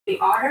the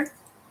order.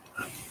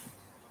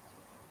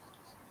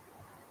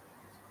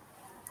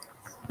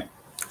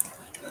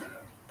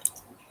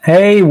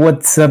 Hey,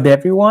 what's up,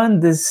 everyone?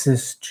 This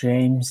is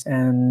James,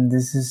 and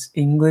this is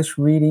English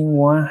Reading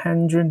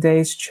 100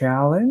 Days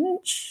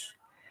Challenge.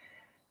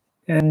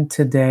 And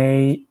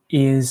today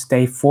is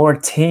day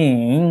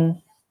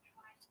 14.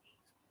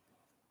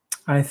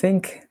 I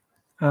think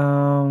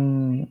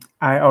I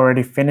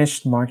already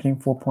finished marketing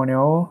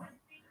 4.0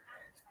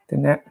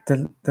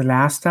 the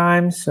last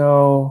time,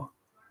 so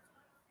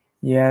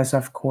yes,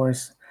 of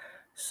course.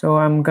 So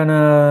I'm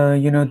gonna,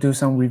 do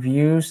some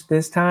reviews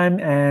this time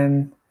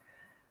and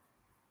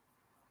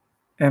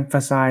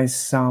emphasize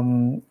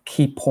some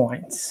key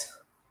points.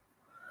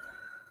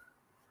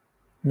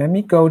 Let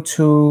me go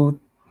to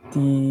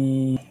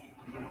the...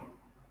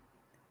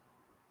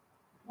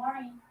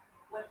 Morning,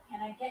 what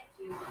can I get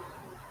you?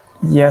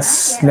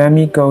 Yes, let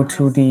me go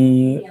to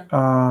the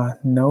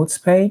notes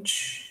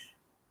page.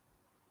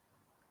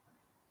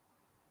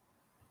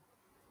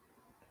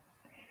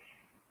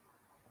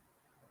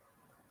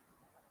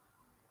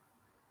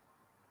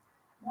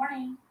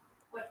 Morning,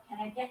 what can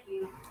I get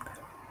you?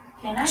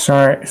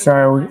 Sorry,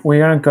 we're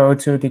gonna go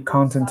to the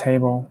content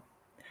table.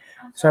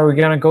 So we're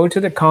gonna go to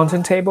the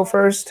content table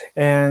first,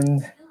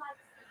 and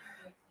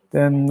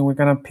then we're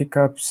gonna pick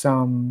up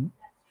some...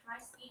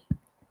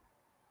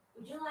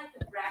 Would you like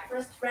a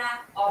breakfast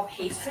wrap or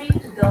pastry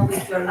to go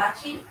with your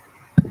latte?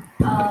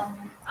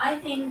 I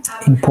think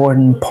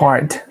important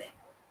part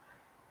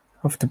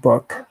of the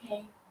book.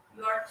 Okay,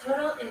 your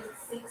total is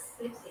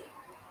 $6.50.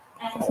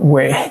 And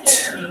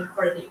Wait.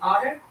 For the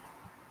order?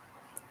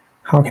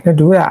 How can I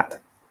do that?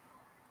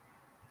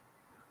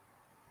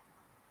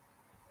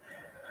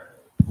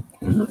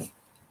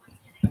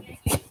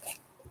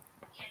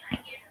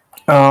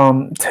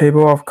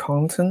 Table of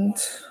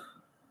content,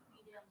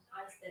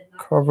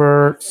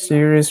 cover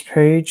series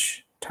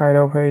page,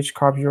 title page,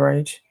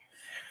 copyright,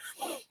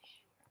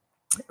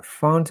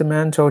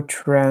 fundamental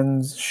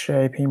trends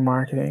shaping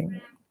marketing.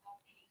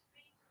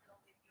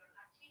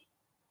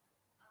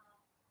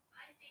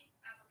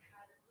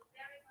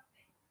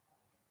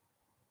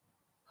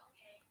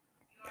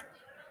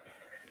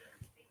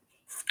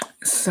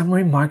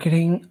 Summary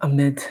marketing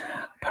amid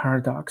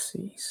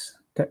paradoxes.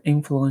 The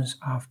influence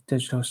of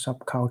digital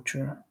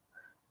subculture.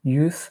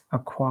 Youth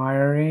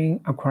acquiring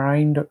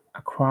the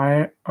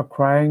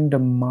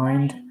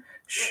mind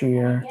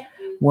share.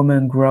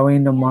 Women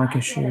growing the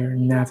market share.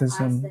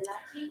 Netism.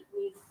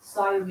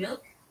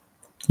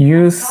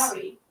 Youth,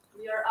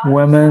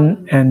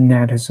 women, and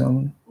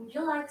netism.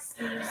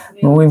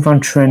 Moving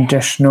from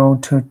traditional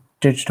to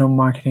digital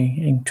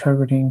marketing,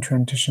 integrating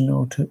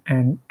traditional to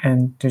and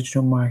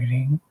digital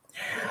marketing.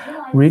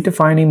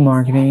 Redefining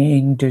marketing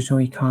in digital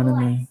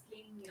economy.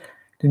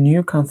 The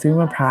new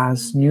consumer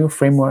paths, new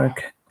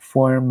framework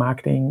for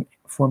marketing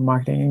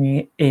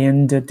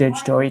in the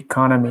digital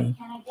economy.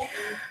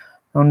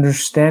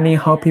 Understanding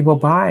how people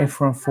buy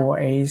from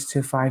 4A's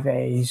to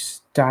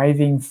 5A's,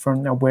 diving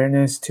from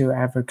awareness to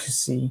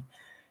advocacy.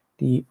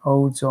 The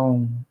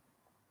ozone.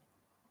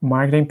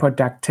 Marketing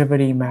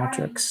productivity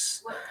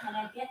metrics.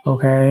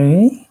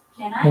 Okay.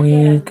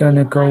 We're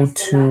gonna go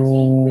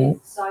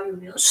to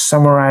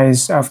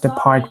summarize of the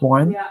part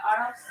 1.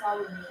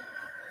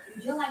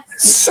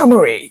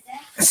 Summary,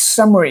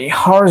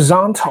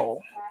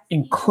 horizontal,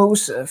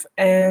 inclusive,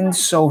 and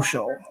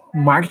social.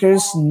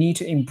 Marketers need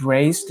to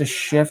embrace the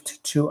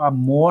shift to a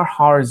more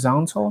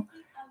horizontal,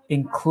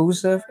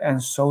 inclusive,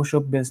 and social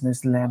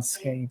business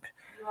landscape.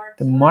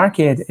 The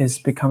market is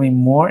becoming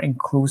more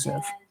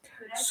inclusive.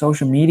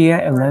 Social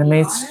media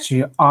eliminates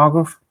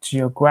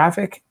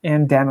geographic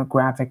and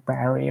demographic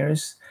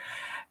barriers,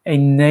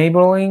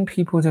 enabling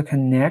people to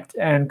connect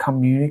and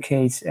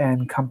communicate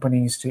and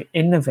companies to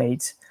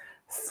innovate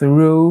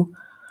through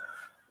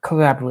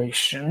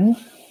collaboration.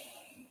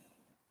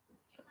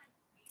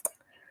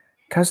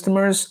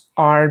 Customers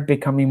are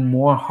becoming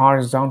more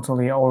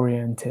horizontally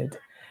oriented.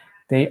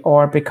 They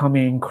are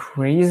becoming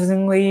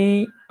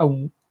increasingly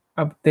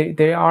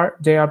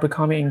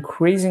becoming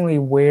increasingly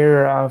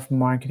aware of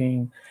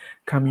marketing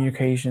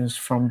communications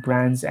from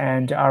brands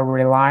and are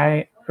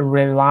relying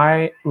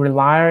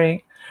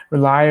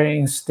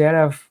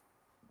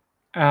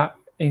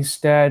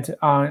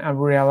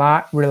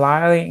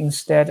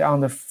instead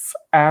on the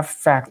F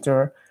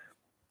factor: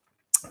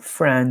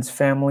 friends,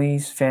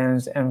 families,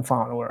 fans, and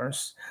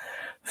followers.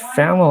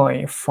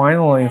 Finally,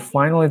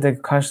 the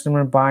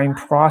customer buying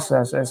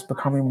process is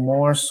becoming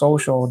more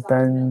social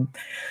than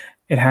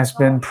it has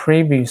been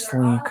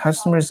previously.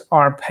 Customers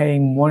are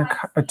paying more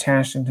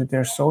attention to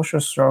their social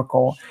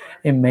circle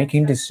in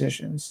making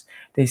decisions.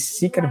 They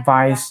seek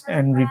advice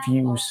and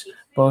reviews,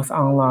 both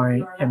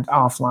online and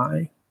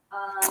offline.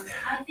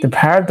 The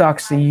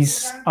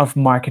paradoxes of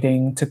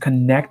marketing to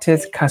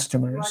connected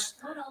customers.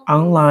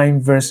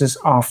 Online versus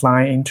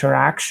offline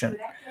interaction.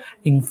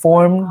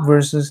 Informed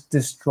versus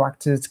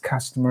distracted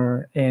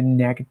customer, and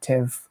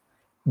negative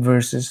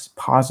versus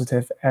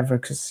positive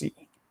advocacy.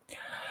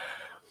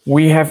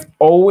 We have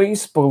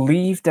always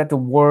believed that the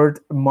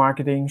word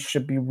marketing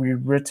should be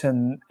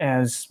rewritten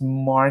as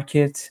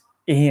market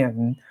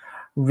in.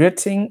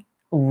 Writing,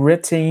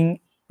 writing,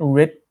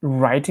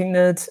 writing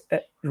it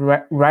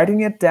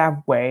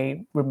that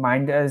way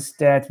remind us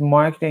that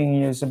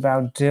marketing is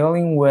about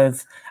dealing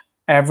with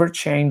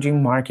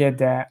ever-changing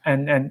market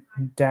and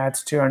that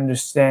to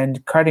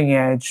understand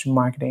cutting-edge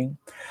marketing,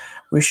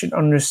 we should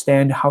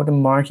understand how the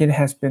market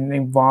has been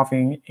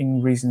evolving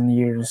in recent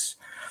years.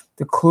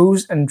 The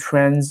clues and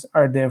trends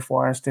are there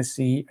for us to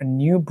see a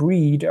new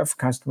breed of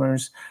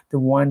customers, the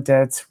one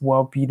that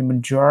will be the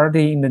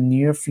majority in the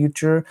near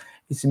future,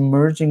 is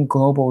emerging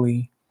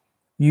globally.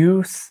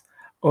 Youth,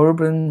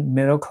 urban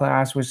middle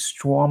class with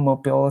strong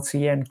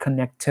mobility and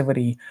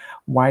connectivity,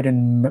 while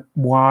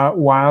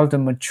the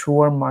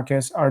mature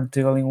markets are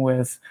dealing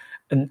with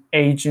an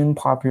aging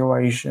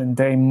population.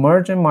 The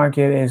emerging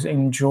market is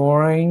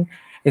enjoying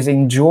the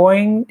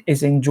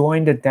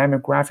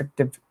demographic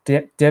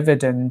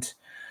dividend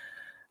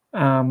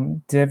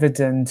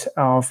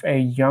of a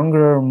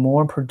younger,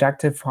 more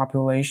productive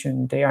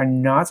population. They are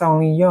not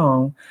only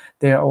young,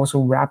 they are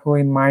also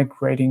rapidly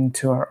migrating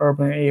to our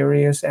urban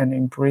areas and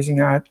embracing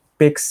a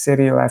big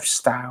city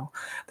lifestyle.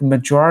 The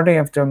majority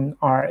of them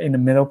are in the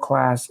middle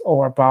class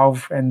or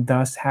above and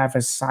thus have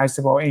a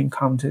sizable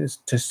income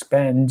to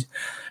spend.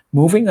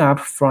 Moving up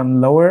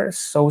from lower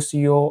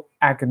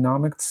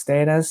socioeconomic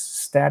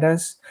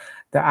status,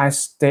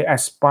 they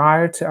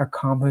aspire to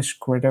accomplish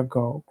greater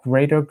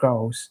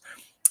goals,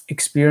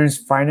 experience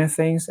finer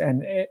things,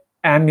 and it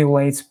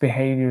emulates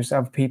behaviors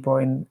of people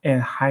in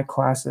high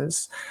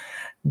classes.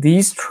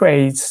 These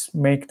traits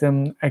make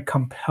them a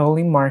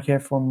compelling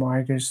market for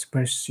marketers to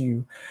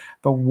pursue.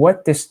 But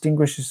what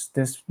distinguishes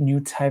this new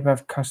type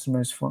of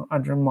customers from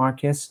other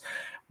markets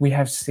we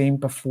have seen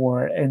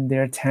before in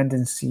their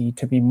tendency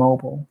to be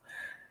mobile?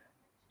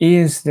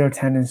 Is their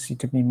tendency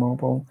to be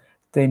mobile.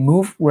 They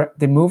move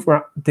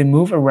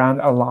around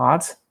a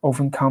lot,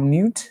 often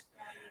commute,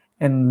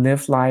 and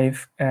live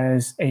life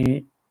as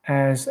a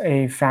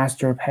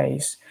faster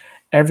pace.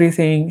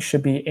 Everything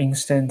should be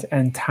instant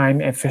and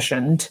time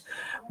efficient.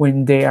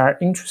 When they are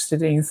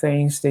interested in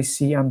things they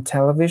see on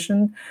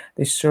television,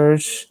 they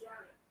search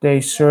they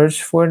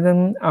search for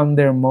them on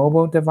their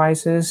mobile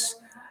devices.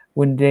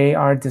 When they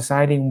are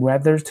deciding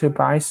whether to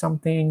buy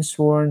something in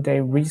store,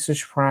 they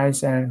research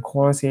price and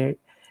quality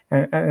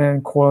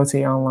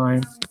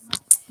online.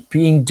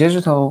 Being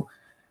digital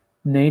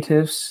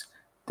natives,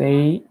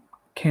 they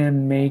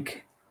can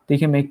make they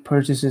can make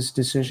purchases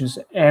decisions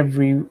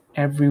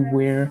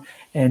everywhere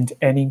and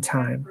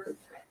anytime.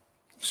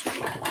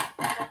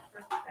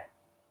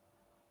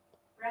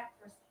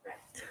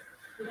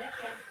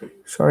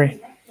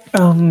 Sorry.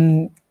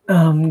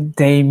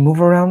 They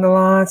move around a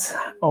lot,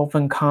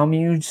 often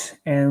commute,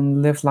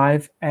 and live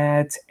life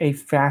at a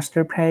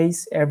faster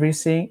pace.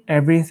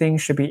 Everything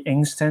should be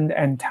instant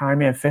and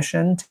time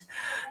efficient.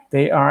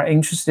 They are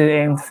interested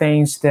in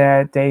things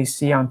that they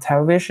see on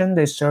television.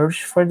 They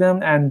search for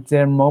them and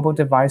their mobile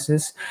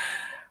devices.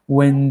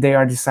 When they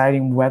are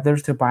deciding whether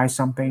to buy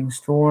something in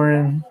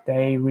store,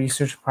 they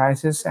research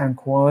prices and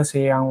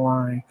quality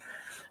online.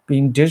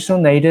 Being digital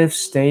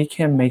natives, they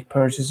can make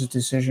purchase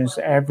decisions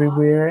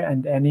everywhere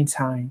and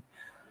anytime,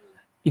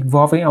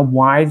 involving a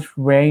wide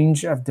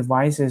range of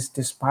devices.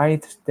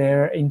 Despite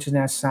their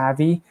internet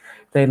savvy,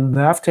 they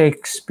love to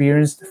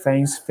experience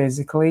things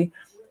physically.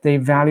 They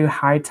value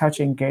high touch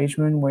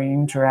engagement when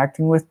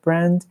interacting with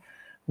brands.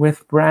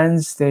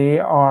 They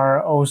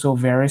are also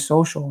very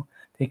social.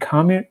 They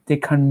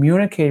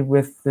communicate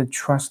with the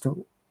trust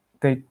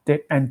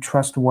and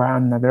trust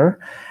one another.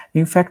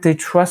 In fact, they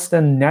trust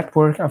a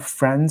network of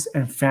friends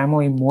and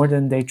family more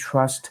than they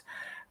trust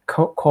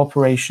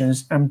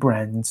corporations and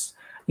brands.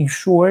 In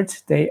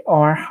short, they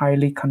are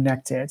highly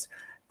connected.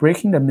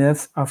 Breaking the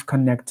myth of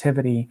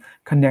connectivity.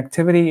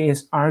 Connectivity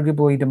is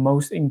arguably the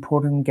most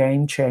important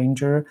game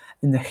changer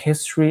in the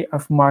history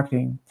of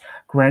marketing.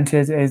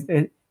 Granted,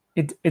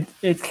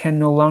 it can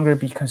no longer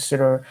be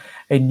considered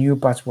a new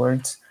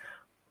buzzword,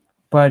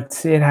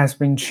 but it has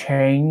been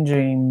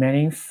changing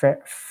many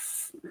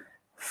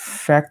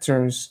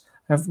factors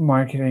of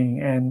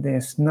marketing and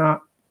is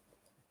not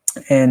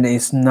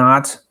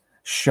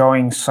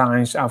showing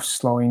signs of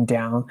slowing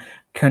down.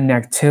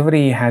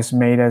 Connectivity has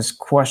made us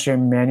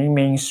question many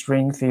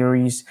mainstream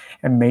theories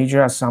and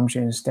major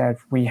assumptions that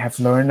we have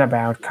learned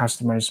about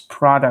customers,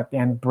 product,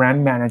 and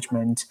brand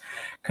management.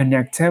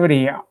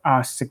 Connectivity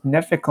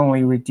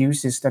significantly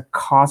reduces the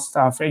cost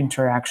of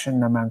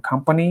interaction among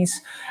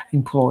companies,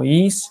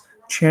 employees,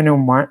 channel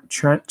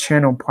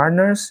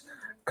partners,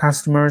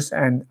 customers,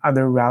 and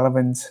other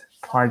relevant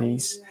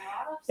parties.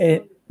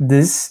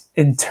 This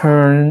in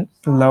turn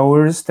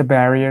lowers the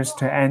barriers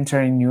to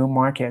entering new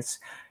markets,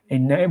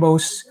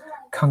 enables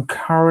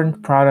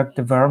concurrent product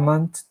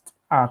development,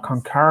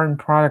 concurrent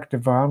product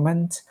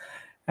development,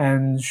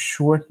 and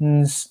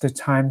shortens the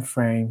time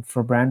frame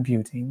for brand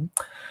building.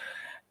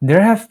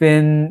 There have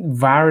been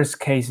various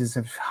cases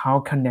of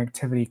how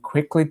connectivity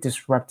quickly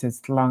disrupted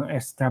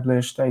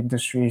long-established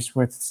industries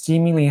with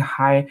seemingly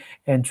high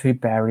entry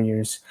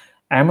barriers.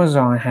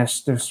 Amazon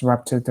has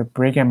disrupted the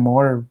brick and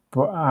mortar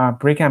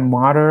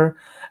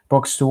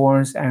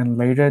bookstores and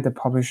later the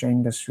publishing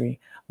industry.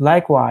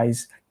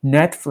 Likewise,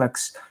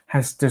 Netflix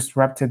has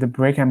disrupted the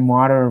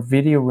brick-and-mortar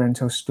video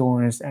rental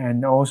stores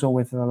and also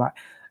with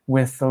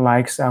the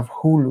likes of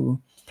Hulu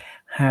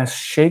has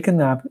shaken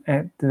up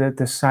at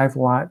the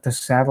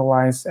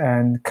satellites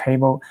and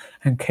cable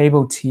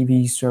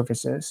TV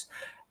services.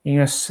 In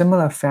a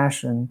similar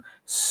fashion,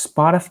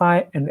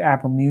 Spotify and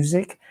Apple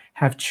Music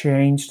have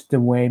changed the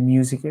way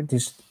music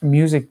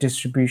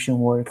distribution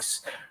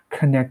works.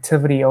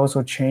 Connectivity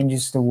also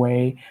changes the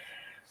way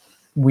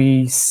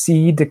we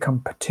see the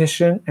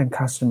competition and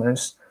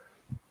customers.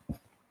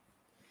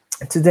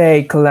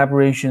 Today,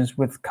 collaborations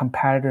with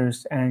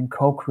competitors and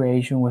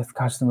co-creation with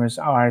customers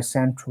are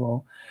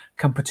central.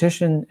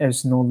 Competition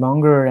is no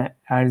longer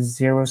a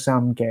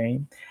zero-sum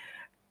game.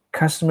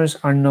 Customers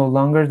are no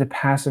longer the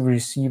passive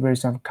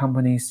receivers of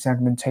companies'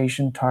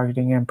 segmentation,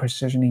 targeting, and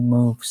positioning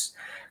moves.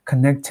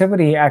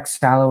 Connectivity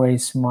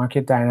accelerates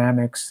market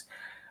dynamics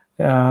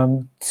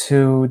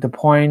to the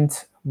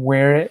point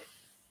where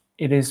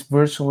it is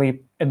virtually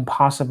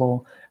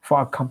impossible for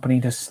a company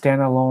to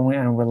stand alone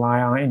and rely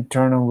on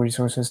internal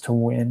resources to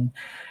win.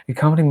 A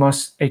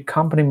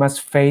company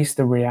must face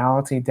the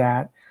reality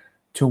that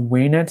to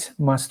win it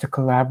must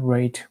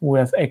collaborate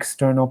with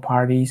external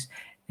parties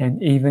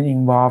and even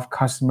involve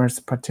customers'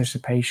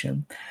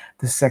 participation.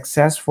 The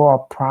success for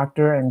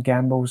Procter and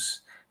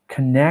Gamble's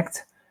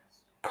Connect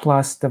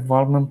Plus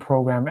development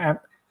program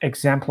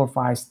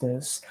exemplifies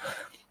this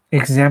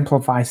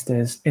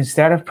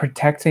instead of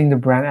protecting the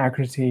brand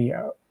equity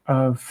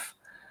of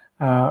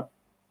uh,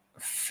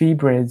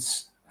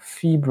 Febrids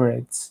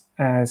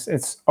as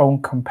its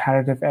own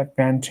competitive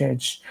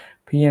advantage.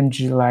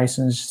 P&G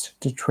licensed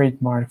the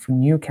trademark for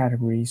new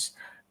categories.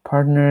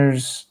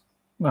 Partners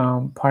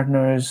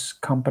partners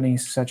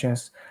companies such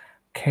as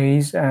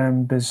Case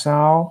and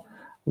Bissau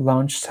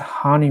launched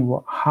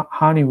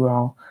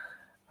Honeywell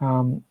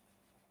um,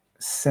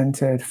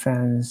 scented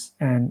fans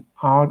and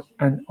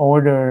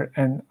order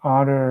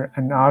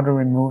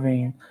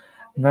removing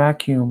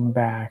vacuum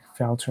bag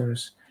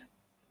filters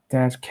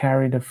that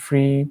carry the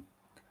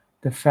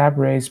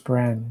Febreze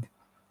brand.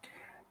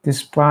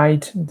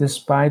 Despite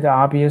the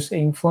obvious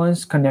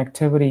influence,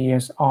 connectivity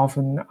is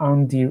often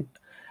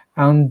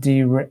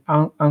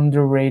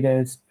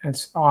underrated.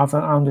 It's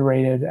often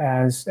underrated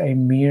as a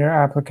mere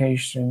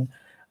application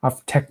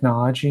of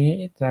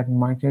technology that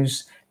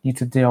marketers need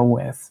to deal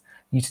with.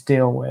 Need to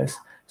deal with.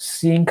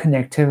 Seeing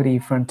connectivity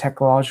from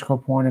technological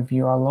point of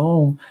view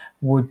alone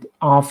would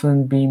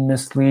often be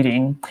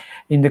misleading.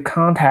 In the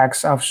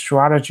context of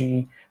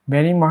strategy,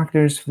 many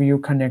marketers view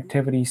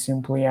connectivity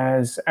simply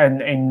as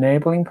an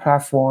enabling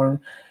platform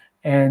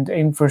and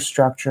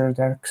infrastructure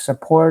that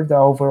support the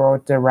overall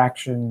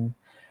direction.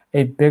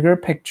 A bigger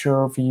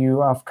picture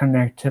view of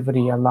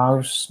connectivity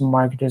allows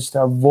marketers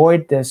to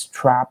avoid this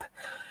trap.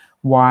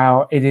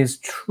 While it is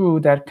true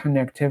that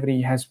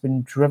connectivity has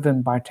been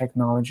driven by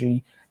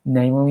technology,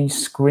 namely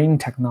screen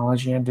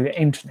technology and the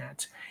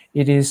internet,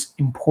 its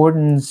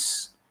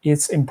importance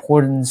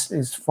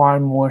is far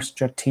more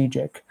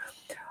strategic.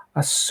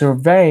 A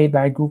survey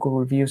by Google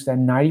reveals that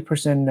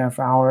 90% of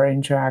our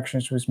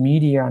interactions with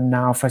media are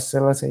now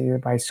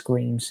facilitated by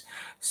screens,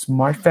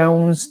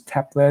 smartphones,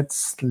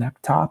 tablets,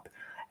 laptop,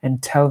 and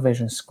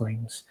television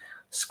screens.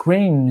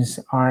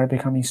 Screens are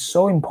becoming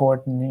so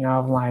important in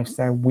our lives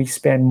that we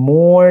spend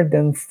more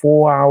than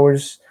 4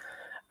 hours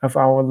of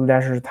our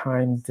leisure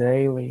time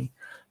daily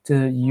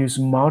to use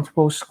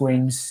multiple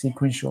screens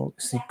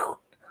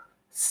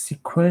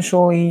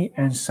sequentially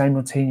and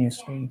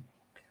simultaneously.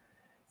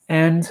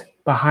 And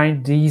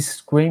behind these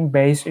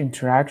screen-based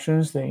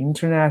interactions, the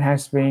internet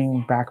has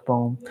been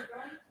backbone.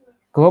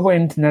 Global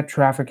internet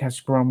traffic has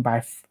grown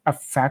by a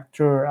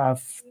factor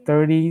of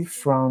 30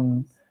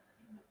 from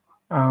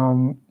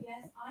um,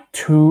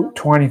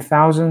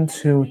 20,000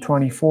 to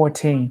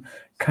 2014,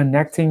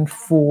 connecting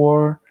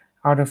 4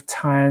 out of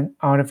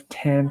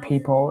 10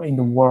 people in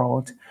the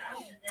world.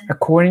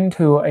 According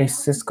to a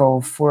Cisco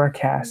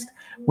forecast,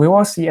 we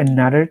will see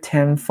another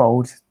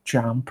tenfold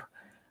jump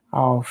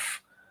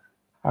of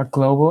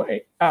global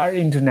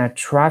internet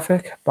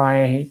traffic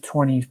by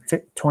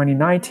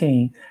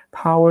 2019,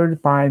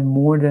 powered by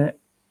more than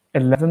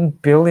 11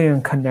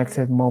 billion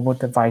connected mobile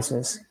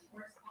devices.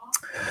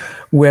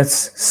 With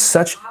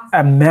such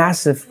a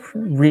massive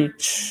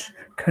reach,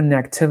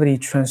 connectivity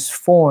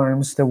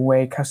transforms the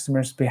way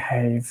customers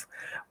behave.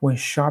 When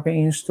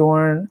shopping in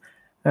store,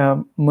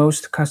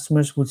 most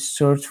customers would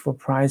search for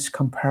price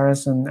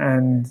comparison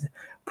and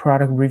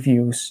product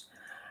reviews.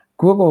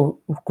 Google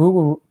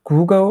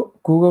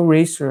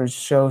research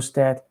shows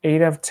that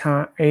 8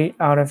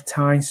 out of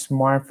 10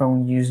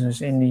 smartphone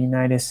users in the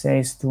United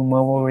States do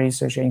mobile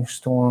research in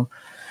store.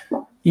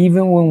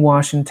 Even when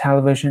watching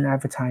television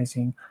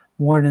advertising,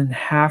 more than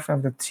half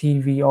of the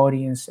TV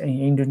audience in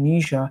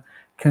Indonesia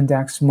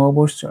conducts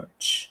mobile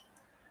search.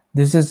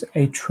 This is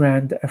a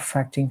trend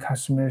affecting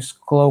customers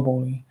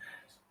globally.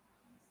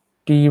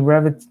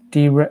 Derivative,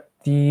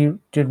 derivative,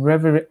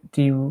 derivative,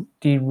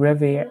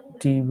 derivative,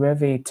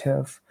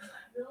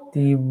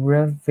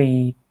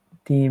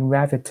 derivative,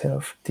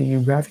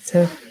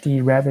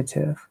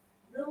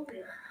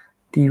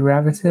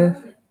 derivative,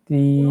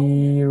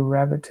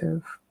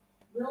 derivative.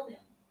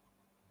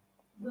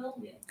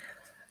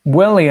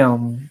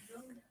 William,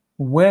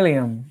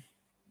 William,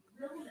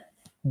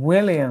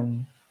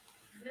 William.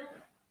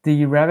 The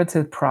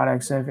derivative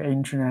products of the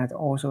internet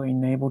also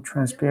enable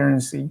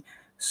transparency.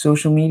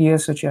 Social media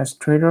such as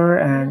Twitter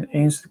and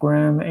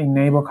Instagram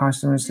enable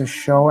customers to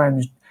show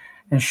and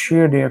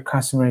share their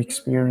customer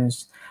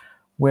experience,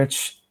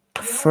 which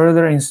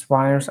further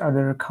inspires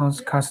other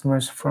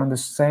customers from the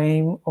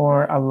same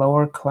or a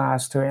lower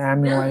class to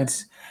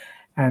emulate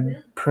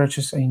and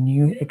purchase a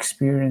new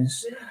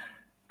experience.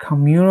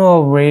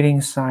 Communal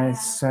rating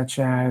sites such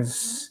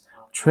as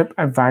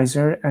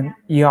TripAdvisor and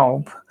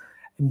Yelp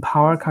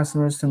empower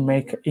customers to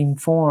make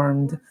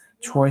informed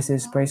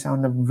choices based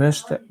on the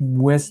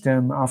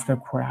wisdom of the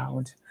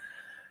crowd.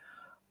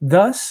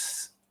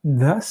 Thus,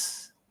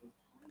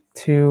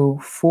 to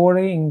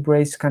fully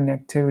embrace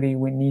connectivity,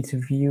 we need to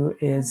view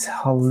it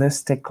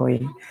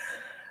holistically.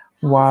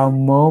 While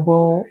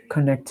mobile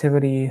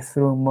connectivity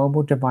through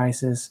mobile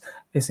devices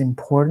is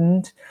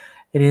important,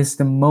 it is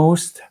the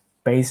most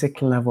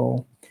basic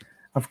level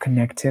of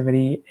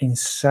connectivity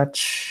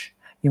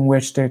in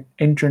which the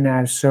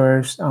internet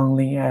serves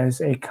only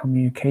as a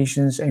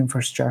communications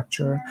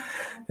infrastructure.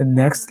 The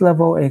next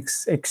level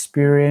is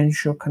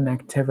experiential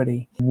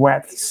connectivity. The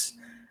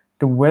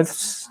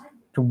widths,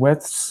 the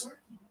widths.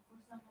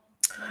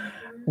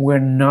 We are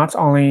no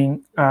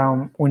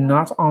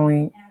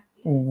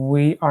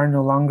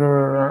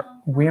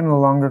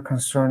longer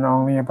concerned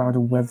only about the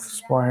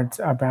width, but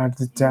about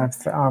the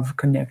depth of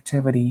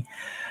connectivity.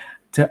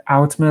 The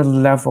ultimate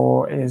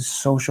level is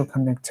social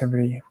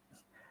connectivity,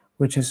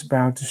 which is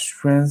about the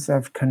strength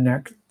of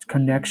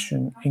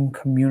connection in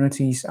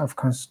communities of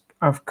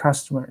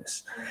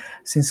customers.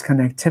 Since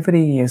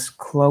connectivity is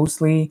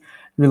closely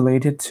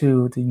related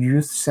to the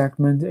youth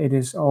segment,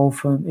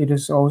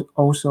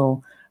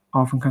 also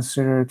often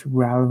considered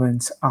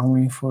relevant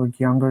only for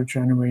younger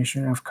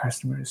generation of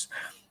customers.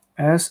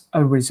 As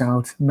a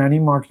result, many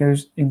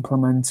marketers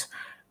implement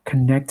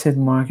connected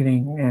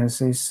marketing as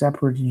a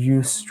separate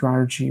youth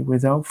strategy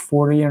without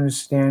fully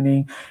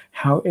understanding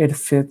how it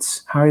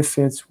fits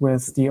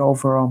with the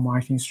overall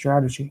marketing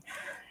strategy.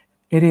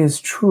 It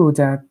is true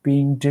that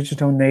being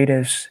digital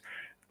natives,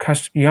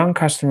 young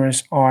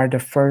customers are the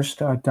first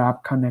to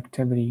adopt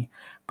connectivity,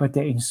 but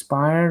they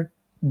inspire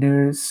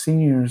their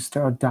seniors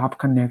to adopt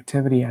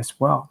connectivity as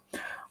well.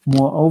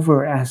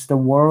 Moreover, as the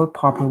world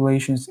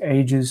population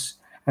ages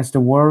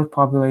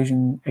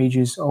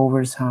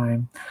over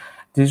time,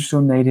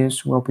 digital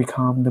natives will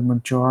become the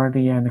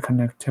majority and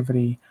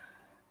connectivity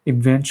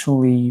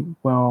eventually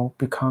will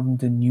become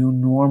the new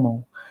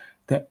normal.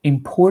 The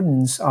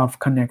importance of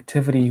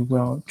connectivity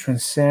will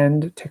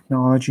transcend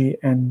technology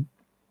and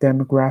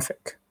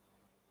demographic.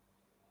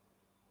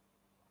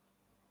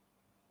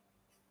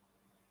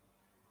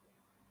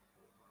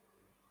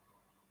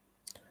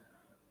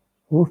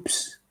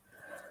 Oops.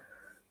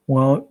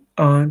 Well,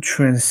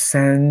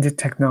 transcend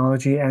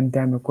technology and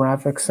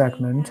demographic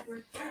segment.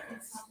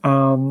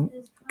 Um,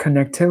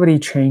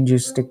 Connectivity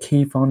changes the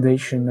key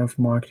foundation of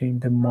marketing,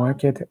 the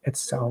market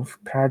itself.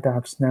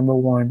 Paradox number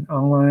one: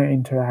 online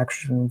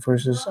interaction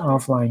versus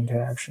offline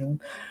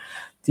interaction.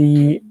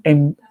 The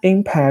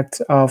impact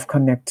of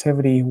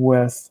connectivity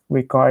with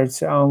regards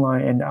to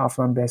online and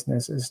offline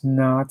business is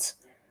not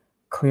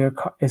clear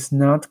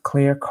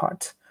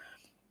cut.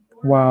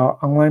 While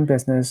online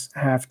business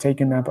have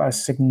taken up a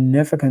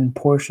significant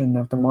portion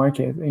of the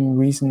market in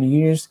recent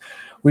years,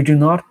 we do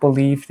not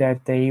believe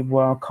that they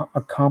will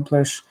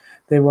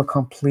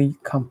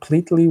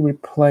completely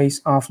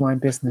replace offline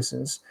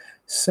businesses.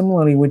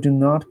 Similarly, we do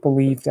not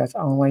believe that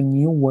online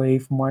new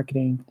wave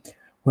marketing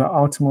will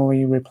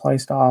ultimately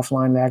replace the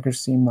offline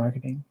legacy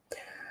marketing.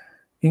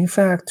 In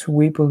fact,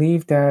 we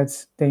believe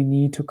that they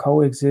need to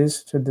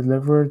coexist to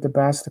deliver the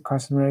best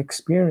customer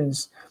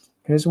experience.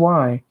 Here's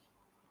why.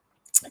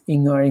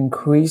 In our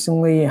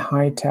increasingly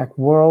high-tech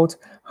world,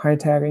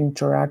 high-tech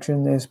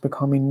interaction is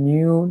becoming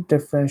new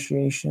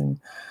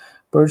differentiation.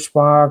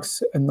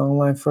 Birchbox, an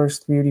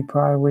online-first beauty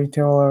product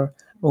retailer,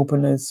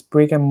 opened its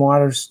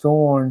brick-and-mortar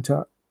store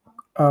to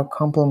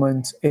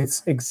complement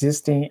its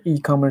existing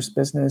e-commerce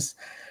business.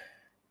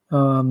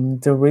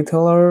 The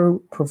retailer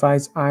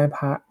provides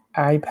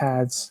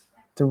iPads.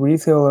 The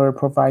retailer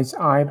provides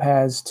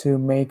iPads to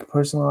make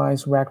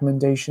personalized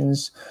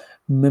recommendations,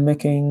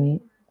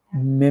 mimicking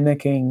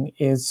mimicking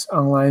its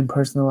online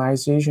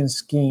personalization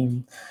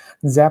scheme.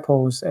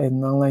 Zappos,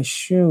 an online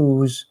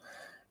shoes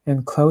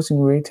and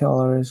clothing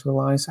retailers,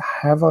 relies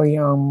heavily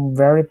on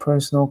very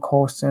personal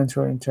call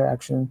center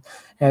interaction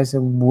as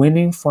a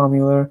winning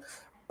formula.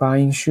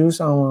 Buying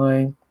shoes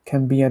online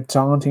can be a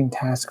daunting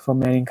task for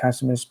many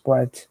customers,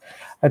 but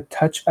a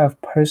touch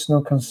of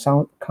personal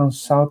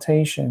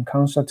consultation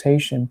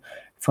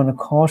from the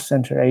call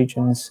center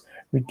agents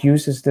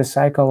reduces the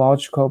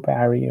psychological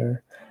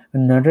barrier.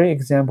 Another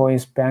example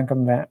is Bank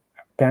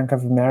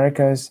of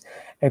America's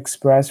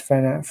Express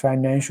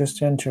Financial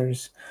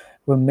Centers.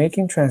 When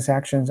making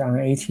transactions on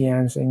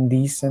ATMs in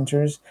these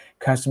centers,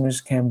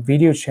 customers can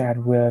video chat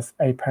with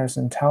a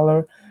person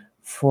teller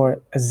for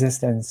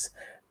assistance.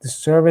 The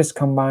service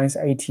combines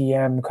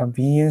ATM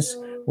convenience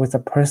with a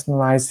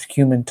personalized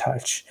human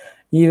touch.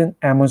 Even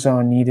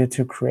Amazon needed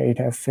to create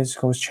a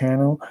physical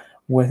channel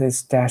with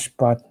its dash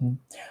button,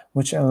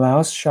 which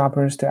allows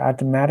shoppers to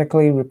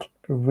automatically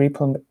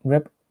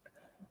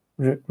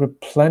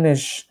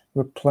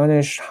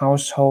replenish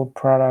household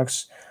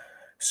products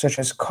such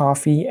as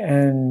coffee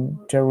and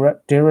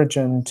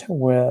detergent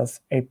with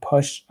a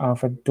push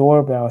of a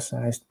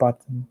doorbell-sized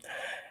button.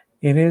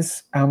 It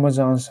is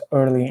Amazon's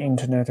early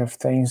Internet of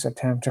Things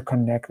attempt to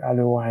connect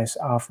otherwise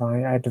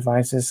offline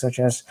devices such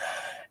as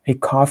a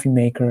coffee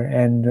maker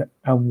and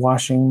a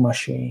washing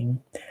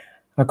machine.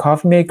 A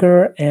coffee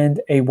maker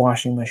and a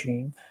washing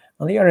machine.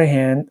 On the other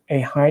hand, a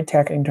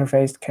high-tech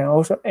interface can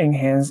also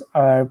enhance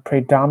a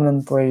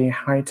predominantly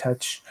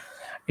high-touch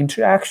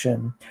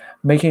interaction,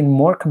 making it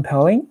more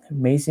compelling.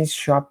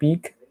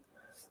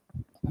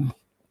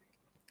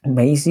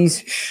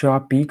 Macy's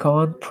Shop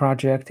Beacon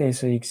project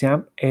is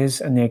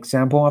an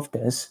example of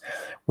this,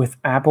 with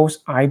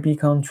Apple's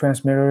iBeacon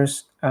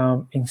transmitters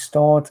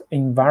installed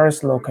in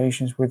various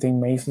locations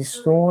within Macy's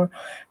store.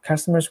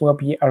 Customers will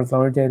be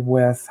alerted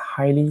with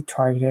highly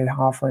targeted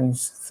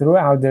offerings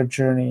throughout their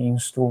journey in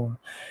store.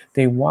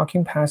 They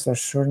walking past a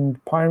certain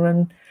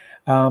department.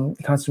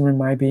 Customer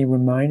might be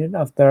reminded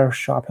of their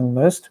shopping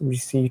list,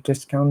 receive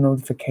discount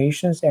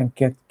notifications, and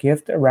get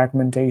gift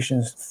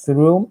recommendations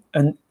through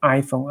an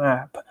iPhone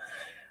app.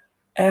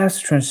 As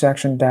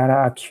transaction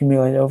data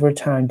accumulate over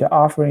time, the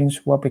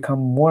offerings will become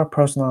more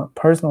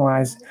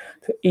personalized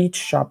to each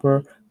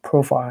shopper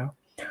profile.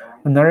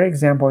 Another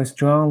example is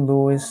John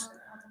Lewis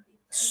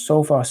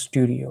Sofa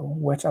Studio,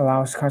 which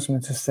allows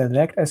customers to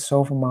select a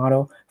sofa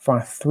model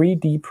from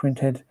 3D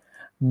printed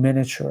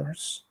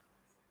miniatures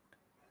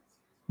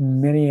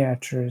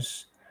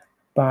miniatures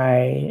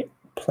by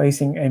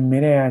placing a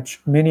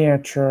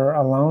miniature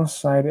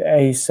alongside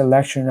a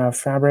selection of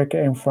fabric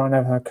in front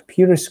of a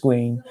computer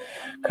screen.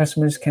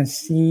 Customers can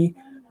see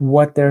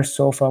what their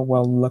sofa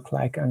will look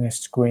like on a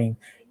screen.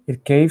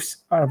 It gives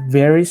a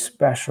very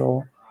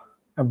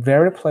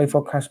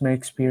playful customer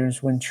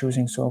experience when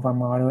choosing sofa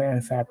model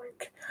and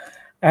fabric.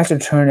 As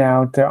it turned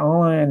out, the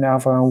online and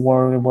offline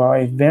world will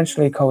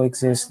eventually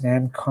coexist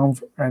and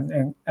converge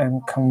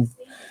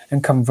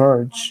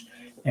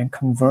and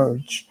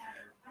converge.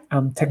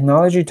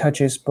 Technology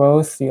touches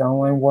both the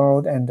online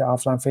world and the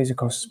offline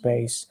physical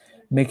space,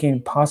 making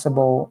it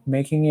possible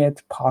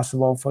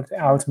for the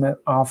ultimate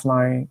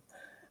online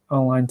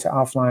to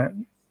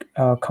offline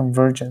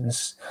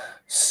convergence.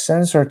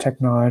 Sensor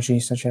technology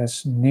such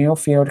as near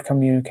field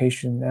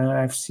communication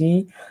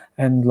 (NFC)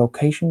 and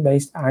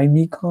location-based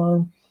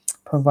iBeacon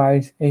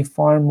provide a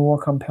far more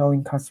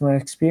compelling customer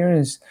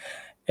experience.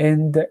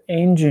 In the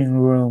engine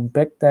room,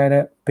 big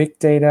data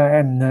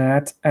and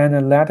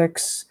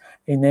analytics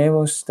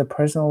enables the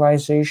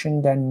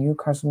personalization that new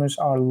customers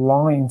are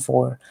longing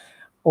for.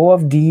 All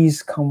of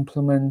these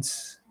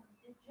complements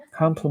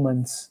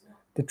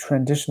the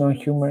traditional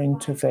human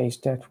interface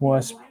that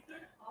was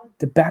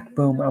the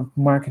backbone of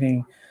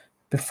marketing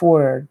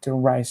before the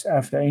rise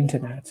of the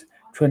internet.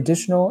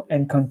 Traditional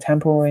and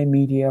contemporary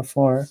media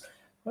for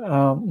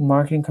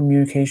marketing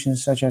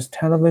communications, such as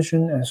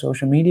television and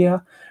social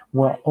media,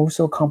 will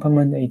also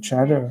complement each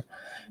other.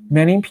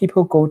 Many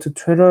people go to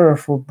Twitter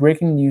for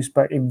breaking news,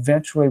 but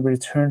eventually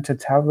return to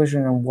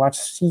television and watch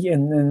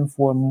CNN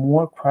for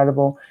more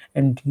credible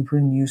and deeper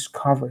news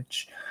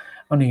coverage.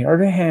 On the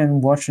other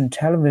hand, watching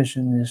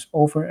television is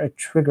often a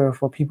trigger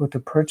for people to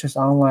pursue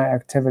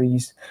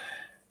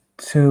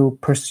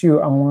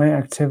online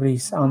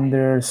activities on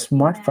their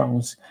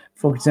smartphones.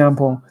 For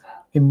example,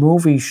 a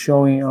movie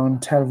showing on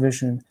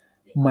television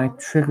might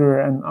trigger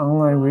an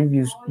online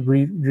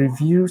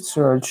review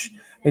search.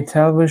 A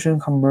television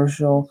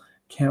commercial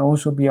can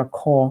also be a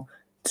call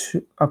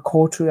to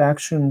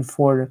action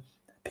for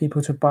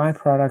people to buy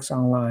products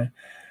online.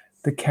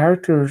 The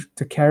characters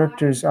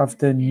of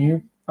the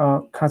new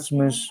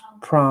customers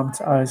prompt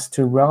us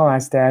to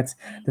realize that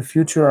the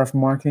future of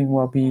marketing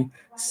will be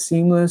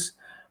seamless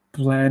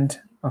blend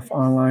of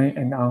online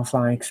and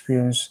offline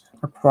experience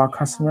across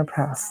customer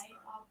paths.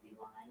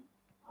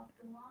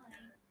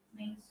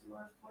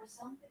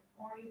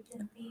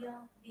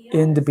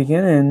 In the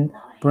beginning,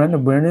 brand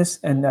awareness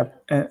and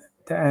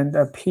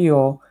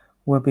appeal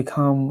will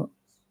become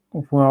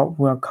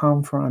will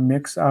come from a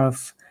mix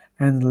of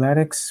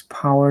analytics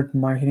powered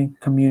marketing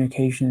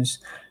communications,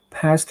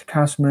 past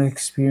customer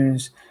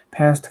experiences,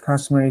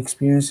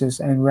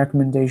 and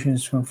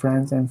recommendations from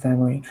friends and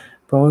family,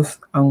 both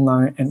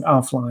online and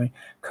offline.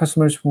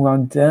 Customers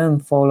will then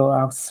follow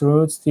up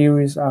through a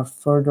series of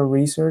further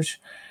research,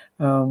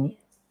 um,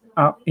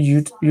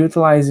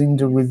 utilizing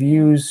the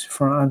reviews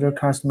from other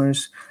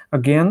customers,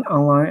 again,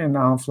 online and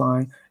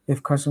offline.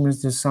 If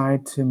customers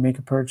decide to make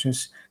a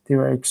purchase, they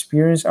will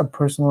experience a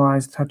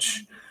personalized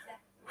touch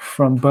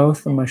from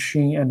both the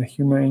machine and the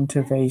human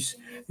interface.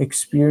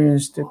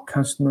 Experienced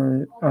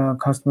customers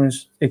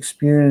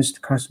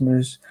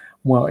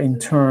will in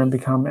turn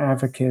become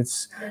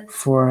advocates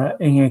for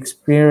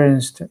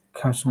inexperienced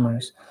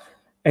customers.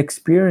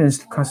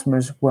 Experienced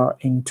customers will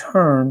in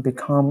turn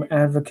become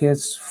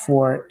advocates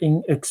for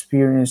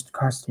inexperienced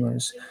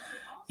customers.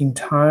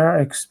 Entire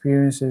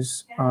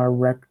experiences are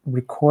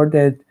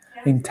recorded.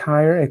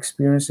 Entire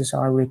experiences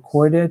are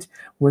recorded,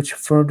 which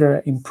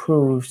further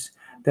improves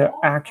the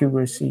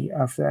accuracy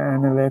of the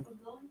analytics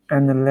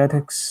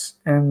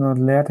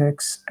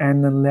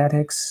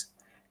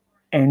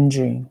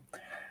engine.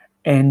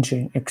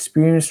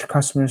 Experienced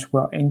customers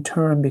will in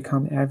turn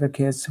become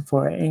advocates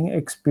for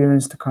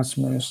inexperienced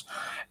customers.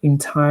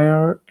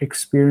 Entire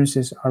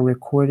experiences are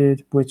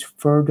recorded, which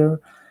further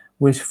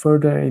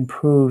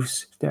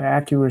improves the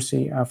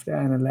accuracy of the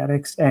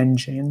analytics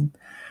engine.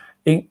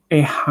 In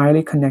a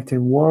highly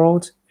connected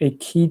world, a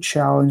key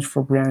challenge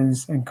for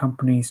brands and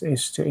companies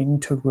is to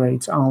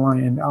integrate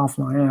online and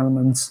offline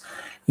elements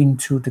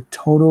into the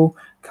total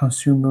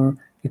consumer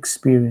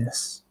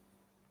experience.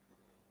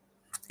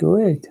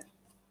 Good.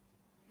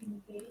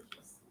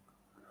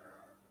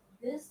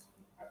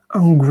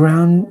 On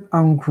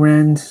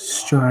grand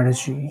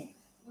strategy.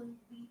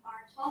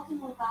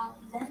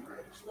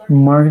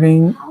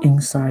 Marketing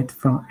Insight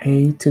from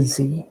A to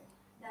Z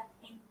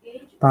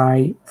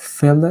by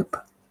Philip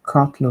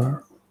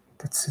Kotler.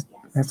 That's it.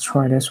 Let's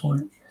try this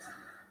one.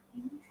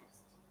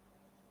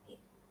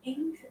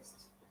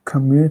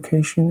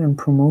 Communication and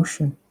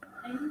promotion.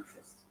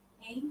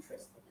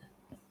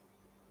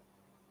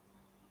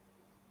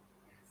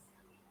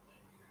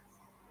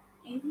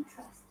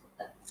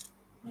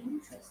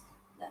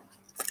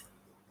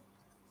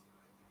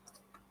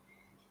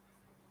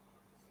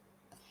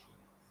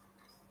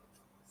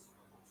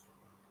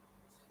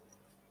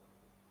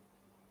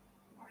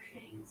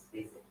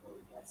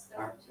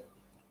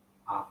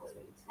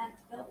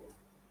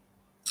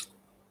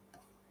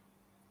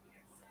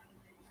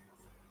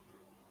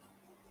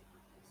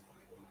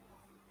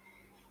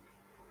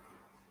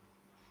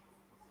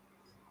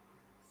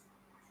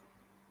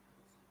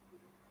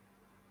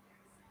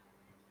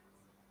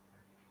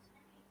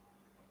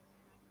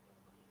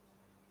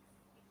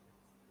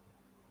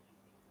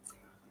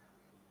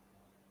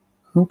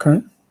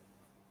 Okay.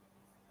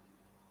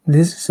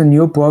 This is a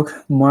new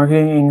book,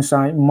 Marketing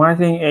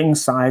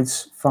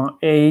Insights from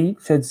A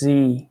to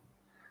Z.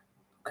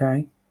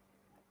 Okay.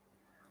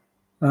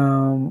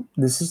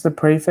 This is the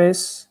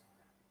preface.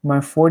 My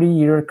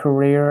 40-year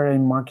career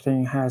in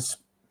marketing has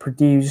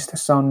produced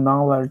some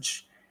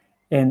knowledge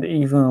and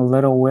even a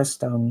little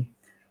wisdom.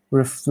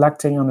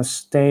 Reflecting on the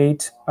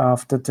state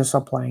of the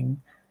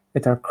discipline,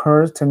 it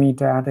occurred to me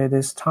that it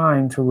is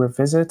time to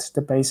revisit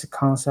the basic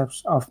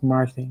concepts of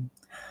marketing.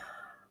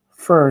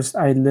 First,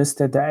 I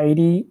listed the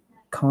 80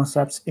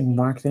 concepts in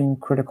marketing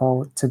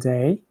critical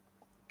today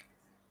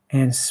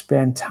and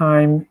spent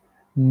time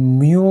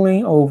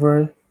mulling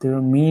over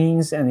their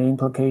meanings and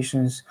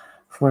implications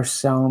for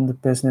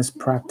sound business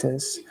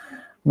practice.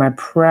 My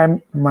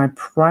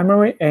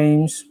primary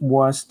aims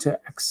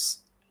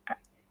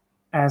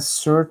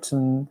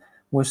ascertain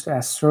was to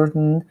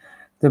ascertain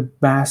the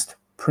best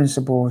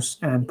principles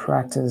and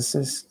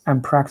practices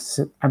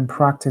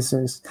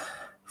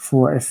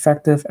for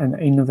effective and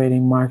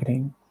innovative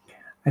marketing.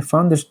 I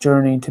found this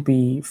journey to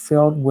be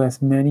filled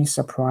with many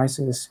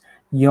surprises,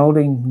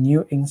 yielding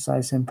new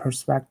insights and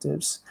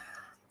perspectives.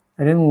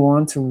 I didn't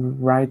want to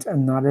write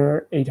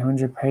another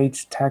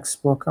 800-page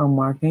textbook on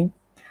marketing,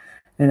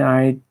 and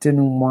I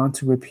didn't want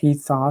to repeat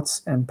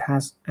thoughts and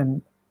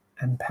passages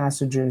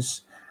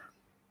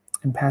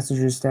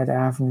that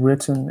I've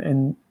written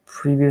in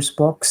previous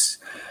books.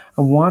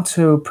 I want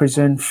to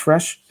present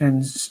fresh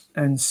and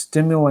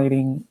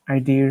stimulating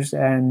ideas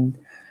and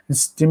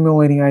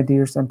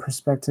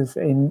perspectives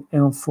in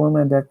a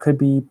format that could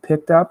be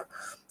picked up,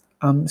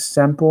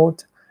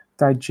 sampled,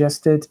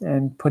 digested,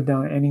 and put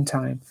down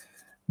anytime.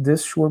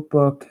 This short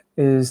book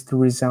is the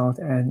result,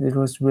 and it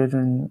was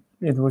written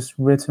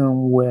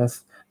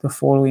with the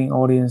following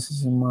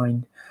audiences in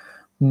mind: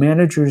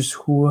 managers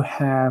who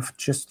have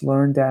just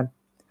learned that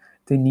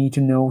they need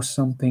to know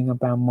something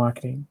about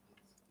marketing.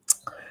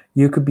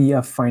 You could be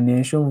a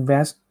financial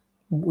vest.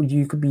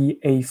 You could be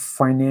a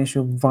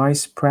financial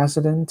vice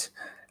president,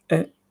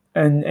 a-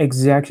 an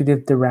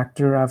executive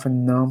director of a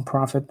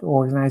nonprofit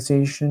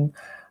organization,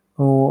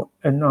 or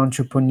an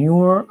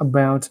entrepreneur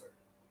about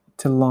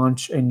to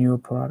launch a new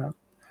product.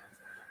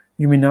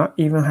 You may not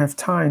even have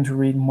time to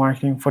read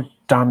Marketing for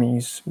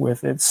Dummies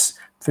with its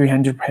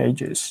 300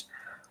 pages.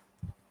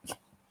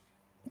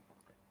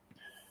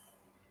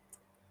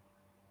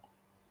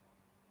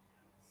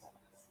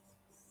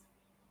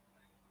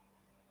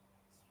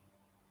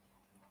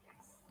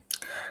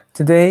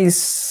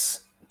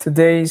 Today's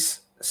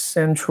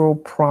central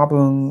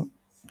problems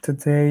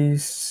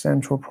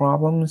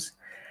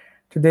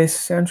Today's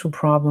central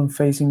problem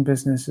facing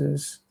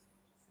businesses.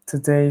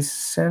 Today's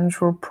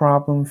central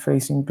problem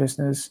facing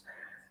business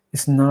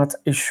is not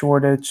a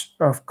shortage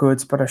of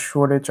goods, but a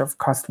shortage of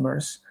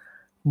customers.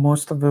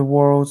 Most of the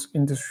world's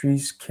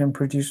industries can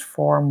produce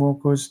far more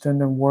goods than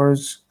the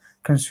world's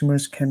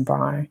consumers can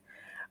buy.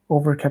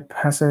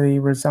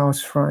 Overcapacity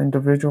results from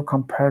individual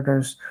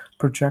competitors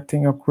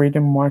projecting a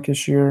greater market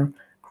share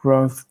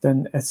growth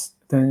than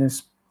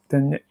is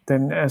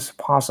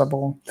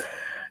possible.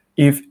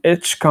 If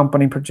each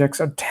company projects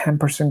a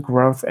 10%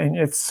 growth in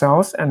its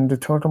sales and the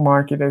total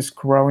market is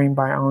growing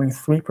by only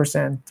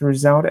 3%, the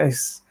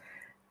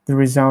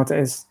result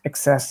is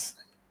excess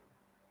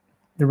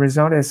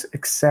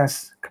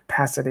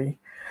capacity.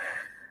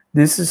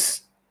 This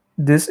is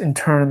this in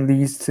turn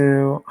leads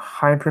to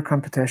hyper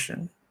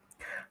competition.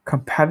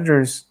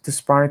 Competitors,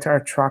 despite to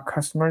attract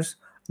customers,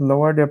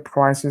 lower their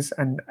prices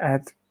and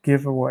add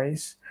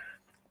giveaways.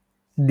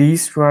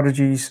 These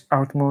strategies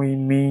ultimately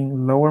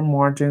mean lower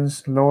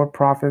margins, lower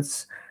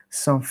profits,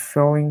 some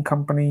failing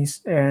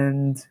companies,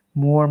 and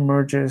more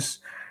mergers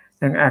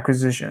and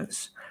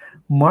acquisitions.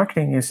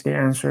 Marketing is the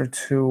answer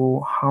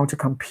to how to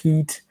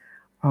compete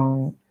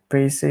on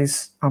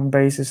basis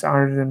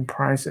other than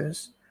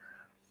prices.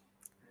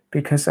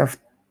 Because of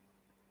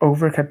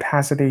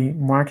overcapacity,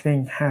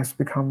 marketing has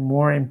become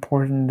more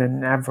important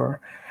than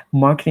ever.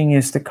 Marketing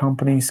is the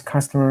company's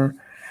customer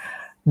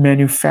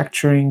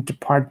manufacturing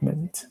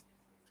department.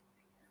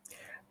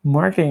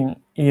 Marketing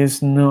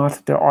is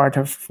not the art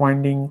of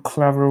finding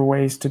clever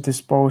ways to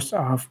dispose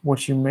of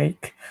what you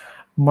make.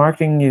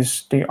 Marketing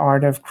is the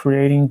art of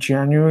creating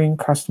genuine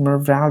customer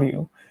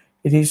value.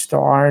 It is the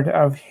art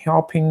of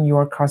helping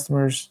your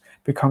customers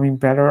becoming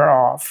better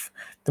off.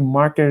 The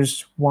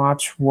marketer's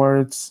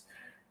watchwords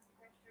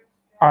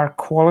are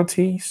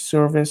quality,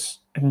 service,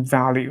 and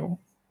value.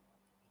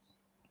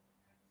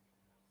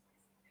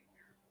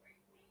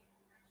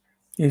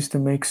 Is to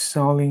make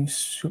selling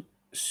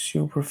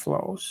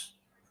superflows.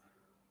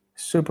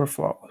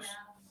 Superflows.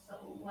 So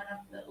one of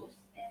those.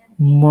 And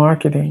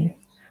Marketing.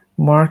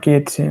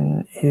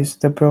 Marketing is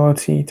the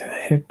ability to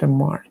hit the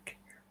mark.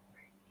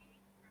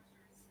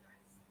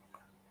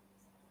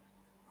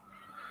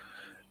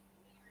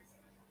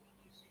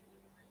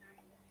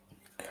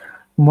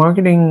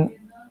 Marketing,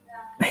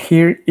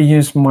 here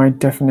is my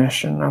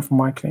definition of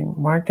marketing.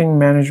 Marketing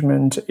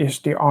management is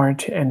the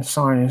art and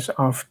science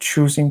of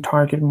choosing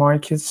target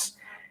markets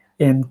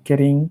and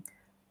getting,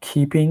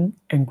 keeping,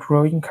 and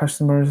growing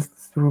customers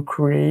through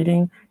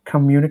creating,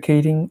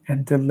 communicating,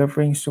 and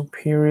delivering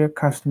superior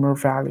customer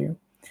value.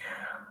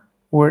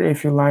 Or,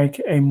 if you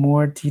like, a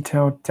more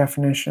detailed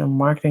definition,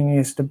 marketing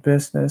is the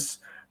business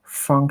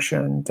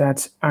function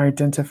that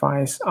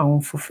identifies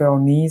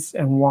unfulfilled needs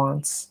and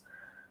wants,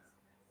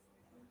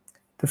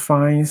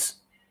 defines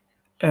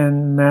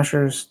and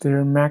measures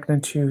their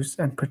magnitudes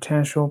and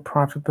potential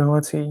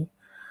profitability,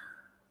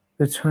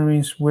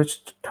 determines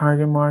which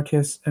target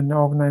markets and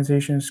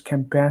organizations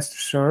can best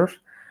serve,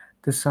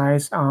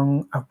 decides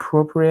on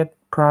appropriate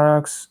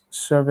products,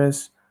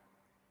 service,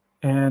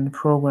 and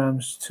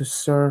programs to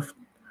serve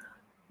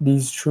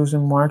these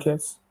chosen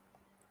markets,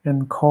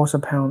 and calls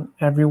upon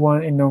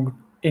everyone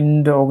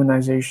in the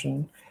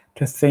organization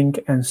to think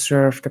and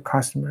serve the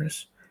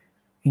customers.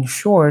 In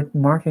short,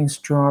 marketing's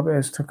job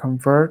is to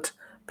convert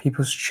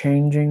people's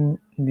changing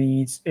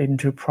needs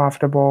into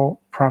profitable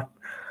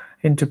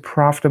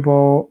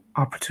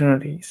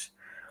opportunities.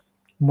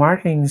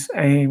 Marketing's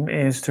aim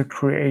is to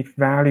create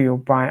value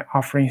by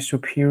offering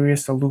superior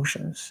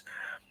solutions,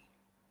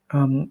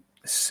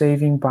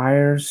 saving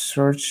buyers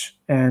search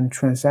and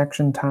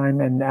transaction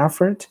time and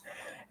effort,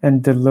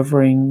 and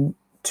delivering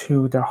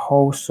to the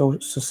whole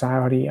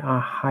society a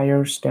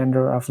higher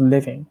standard of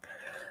living.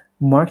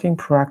 Marketing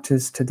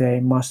practice today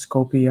must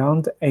go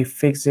beyond a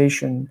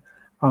fixation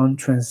on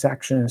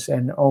transactions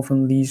and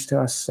often leads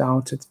to a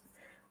sell.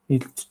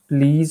 It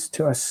leads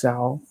to a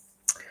sell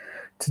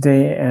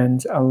today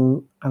and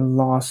a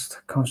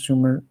lost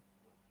consumer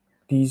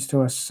leads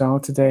to a sell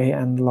today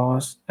and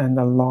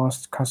a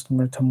lost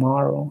customer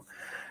tomorrow.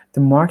 The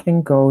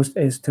marketing goal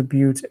is to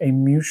build a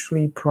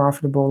mutually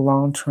profitable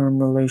long-term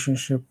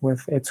relationship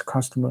with its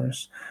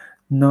customers,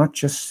 not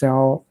just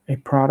sell a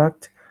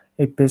product.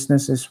 A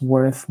business is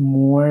worth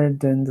more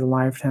than the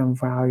lifetime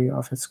value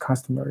of its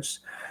customers.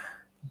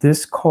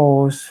 This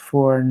calls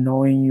for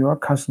knowing your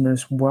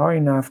customers well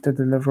enough to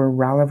deliver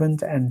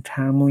relevant and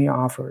timely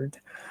offered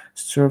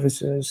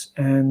services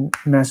and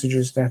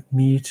messages that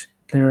meet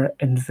their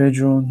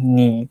individual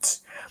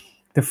needs.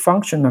 The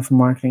function of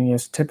marketing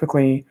is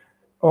typically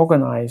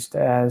organized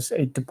as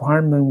a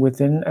department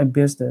within a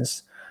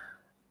business.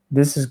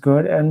 This is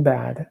good and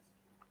bad.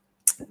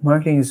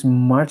 Marketing is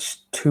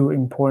much too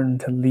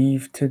important to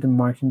leave to the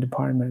marketing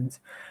department.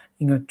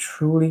 In a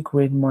truly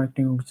great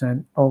marketing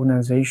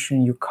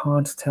organization, you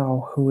can't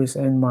tell who is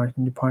in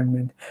marketing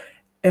department.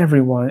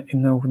 Everyone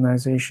in the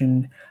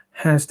organization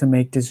has to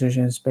make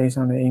decisions based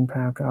on the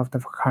impact of the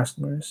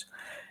customers.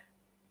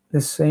 The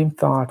same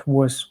thought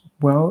was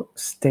well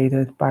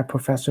stated by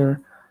Professor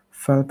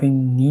Philippe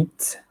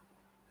Nietzsche.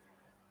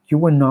 You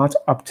will not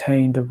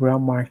obtain the real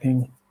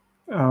marketing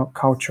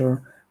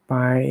culture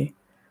by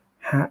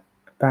ha-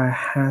 by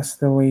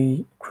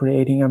hastily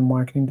creating a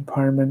marketing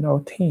department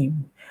or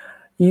team.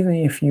 Even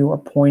if you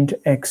appoint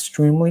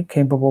extremely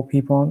capable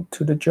people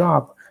to the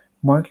job,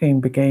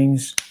 marketing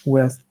begins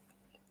with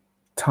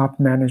top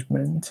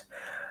management.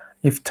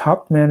 If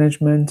top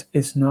management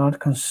is not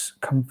convinced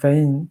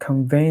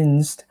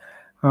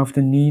of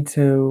the need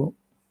to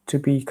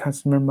be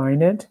customer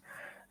minded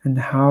and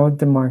how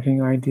the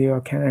marketing idea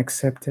can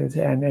accepted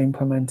and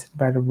implemented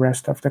by the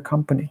rest of the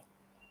company.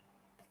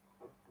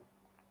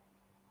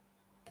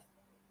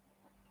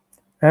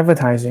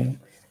 Advertising.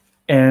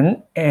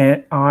 And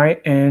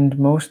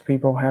most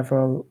people have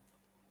a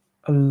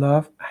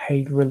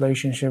love-hate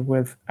relationship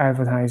with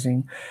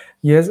advertising.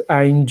 Yes,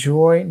 I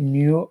enjoy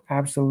new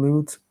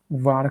Absolute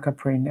vodka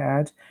print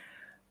ad.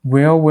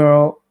 Where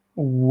will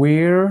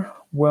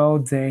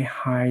they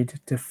hide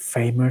the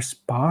famous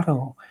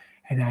bottle?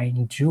 And I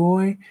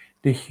enjoy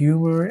the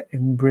humor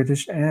in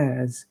British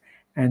ads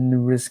and the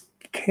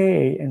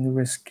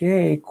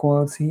risque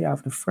quality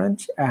of the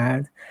French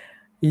ad.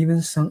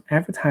 Even some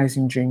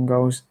advertising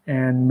jingles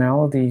and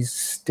melodies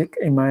stick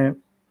in my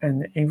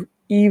and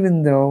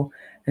even though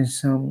and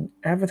some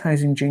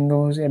advertising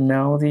jingles and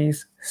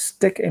melodies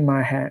stick in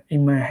my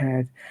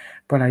head,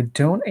 but I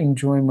don't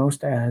enjoy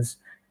most ads.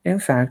 In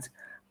fact,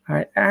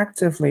 I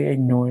actively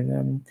ignore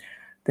them.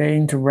 They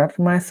interrupt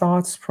my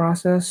thoughts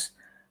process.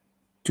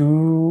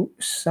 Do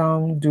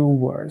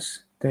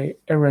worse. They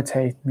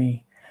irritate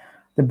me.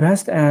 The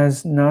best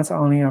ads not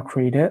only are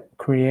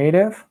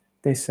creative,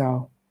 they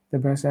sell. The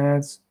best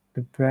ads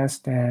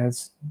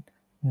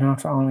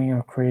not only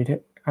are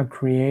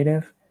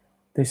creative,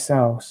 they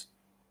sells.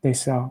 They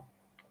sell.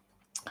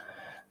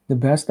 The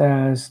best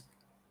ads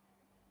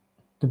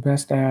the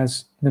best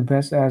ads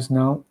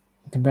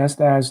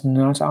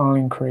not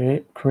only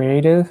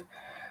creative,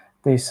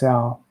 they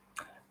sell.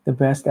 The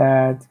best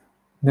ad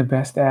the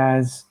best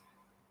ads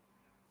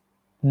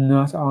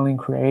not only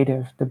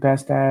creative. The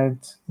best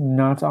ads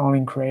not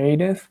only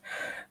creative.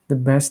 The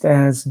best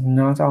ads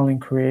not only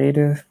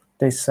creative,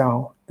 they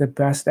sell. The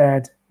best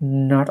ads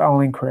not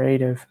only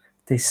creative,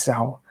 they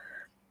sell.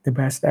 The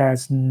best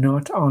ads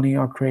not only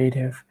are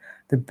creative.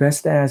 The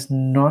best ads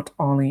not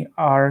only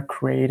are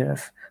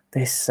creative,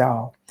 they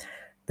sell.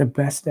 The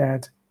best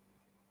ads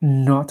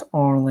not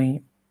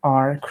only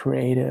are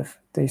creative,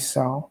 they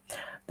sell.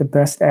 The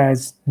best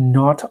ads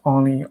not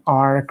only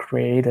are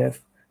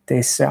creative,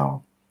 they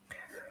sell.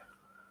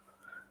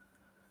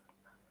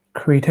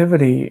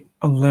 Creativity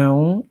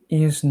alone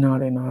is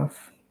not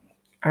enough.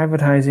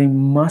 Advertising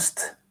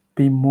must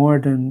be more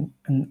than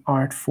an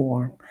art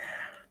form,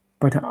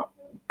 but the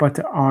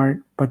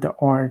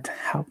art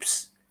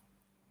helps.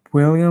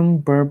 William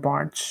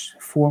Burbage,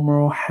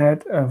 former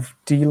head of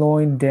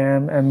Deloitte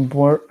Dam and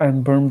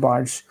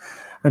Bernbach,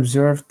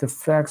 observed the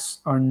facts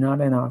are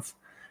not enough.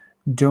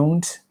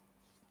 Don't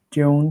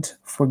don't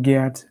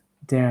forget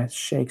that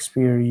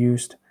Shakespeare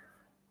used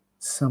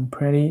some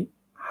pretty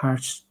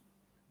harsh,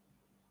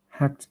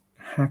 hack,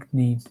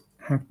 hackneyed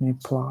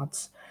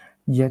plots,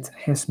 yet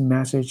his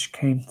message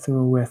came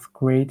through with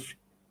great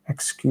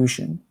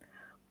execution.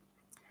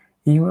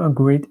 Even a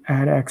great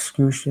ad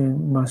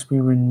execution must be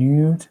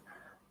renewed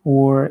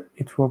or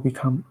it will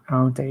become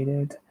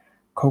outdated.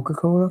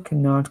 Coca-Cola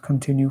cannot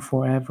continue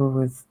forever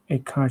with a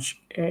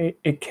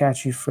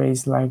catchy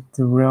phrase like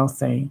the real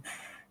thing.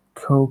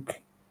 Coke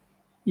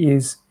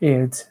is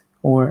it,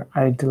 or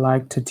I'd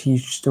like to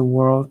teach the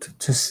world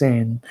to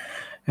sing.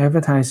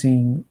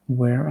 Advertising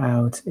wear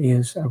out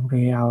is a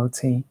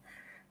reality.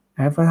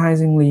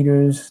 Advertising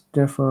leaders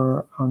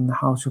differ on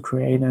how to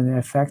create an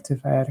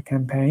effective ad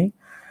campaign.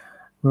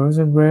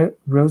 Rosa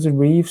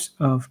Reeves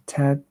of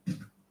Ted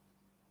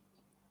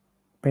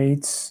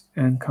Bates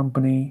and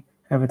Company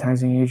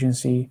advertising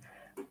agency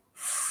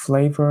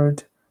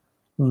flavored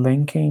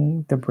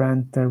linking the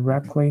brand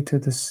directly to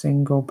the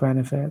single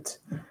benefit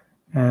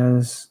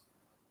as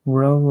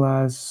well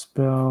as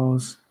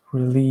spills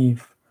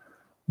relief.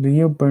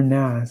 Leo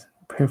Burnett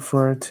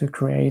preferred to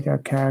create a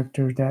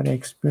character that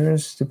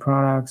experiences the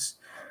products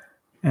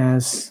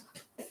as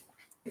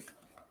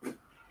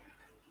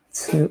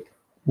to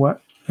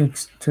what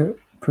it's to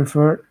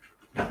prefer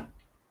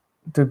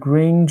the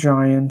Green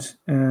Giant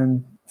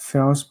and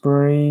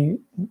Felsbury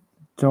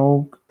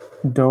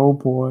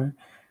Doughboy,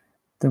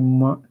 the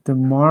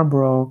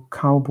Marlboro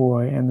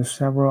Cowboy, and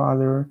several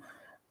other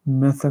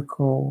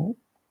mythical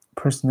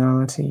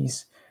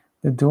personalities.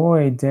 The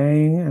Doy,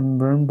 Dane, and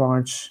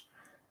Bernbach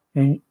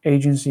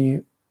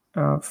agency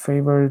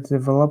favored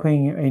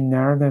developing a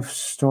narrative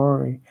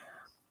story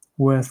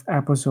with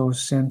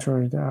episodes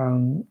centered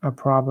on a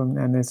problem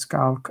and its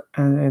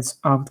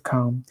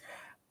outcome.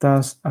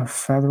 Thus, a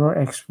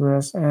Federal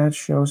Express ad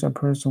shows a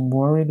person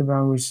worried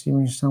about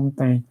receiving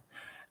something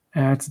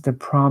at the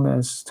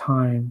promised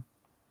time,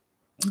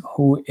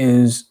 who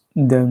is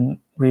then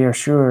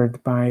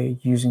reassured by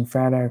using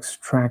FedEx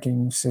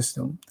tracking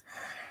system.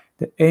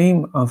 The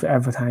aim of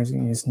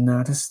advertising is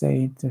not to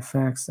state the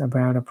facts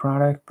about a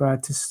product,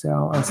 but to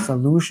sell a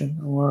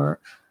solution or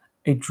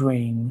a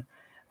dream.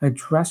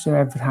 Address your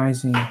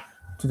advertising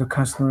to the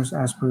customer's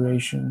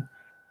aspiration.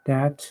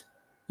 That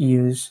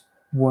is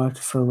what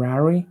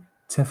Ferrari,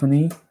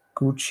 Tiffany,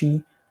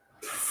 Gucci,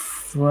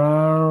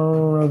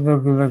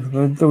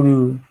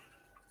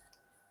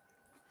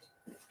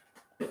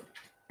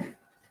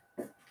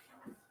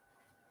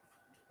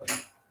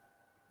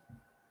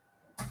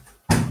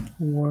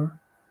 or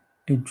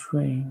a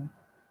dream.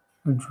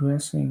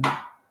 Addressing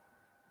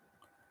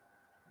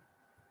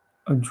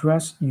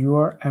address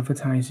your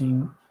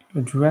advertising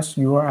address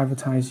your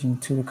advertising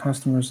to the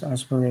customer's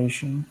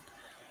aspiration.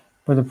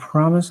 But the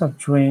promise of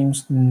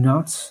dreams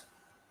not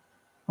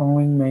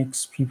only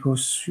makes people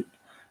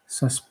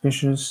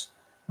suspicious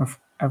of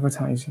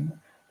advertising.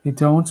 They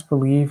don't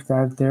believe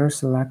that their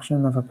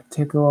selection of a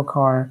particular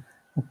car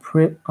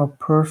or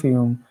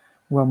perfume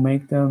will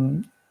make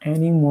them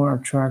any more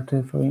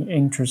attractive or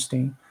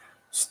interesting.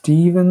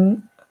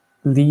 Stephen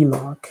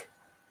Lealock,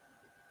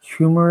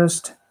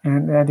 humorist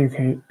and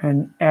educator,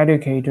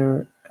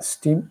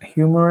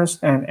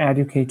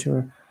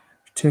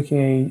 took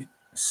a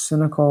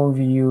cynical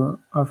view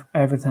of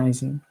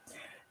advertising.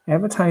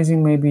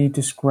 Advertising may be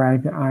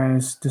described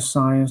as the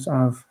science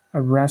of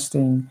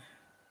arresting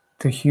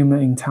the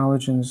human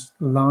intelligence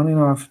long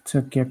enough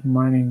to get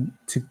money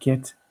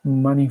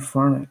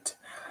from it.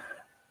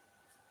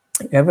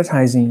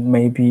 Advertising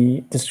may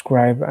be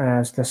described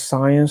as the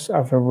science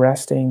of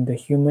arresting the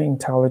human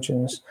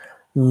intelligence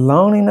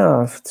long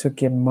enough to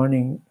get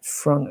money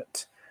from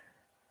it.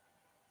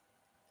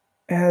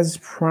 As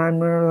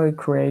primarily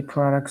create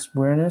product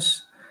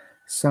awareness,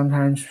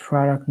 sometimes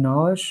product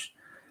knowledge,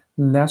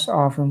 less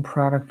often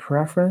product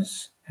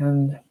preference,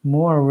 and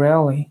more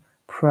rarely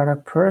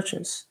product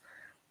purchase.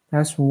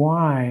 That's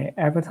why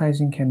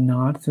advertising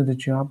cannot do the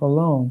job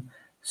alone.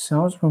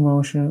 Sales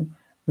promotion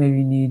may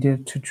be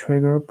needed to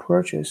trigger a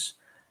purchase.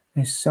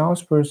 A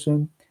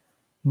salesperson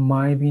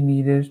might be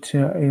needed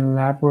to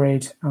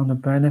elaborate on the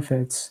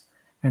benefits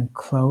and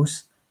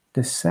close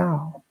the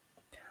sale.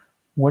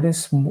 What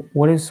is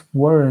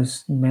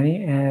worse,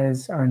 many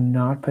ads are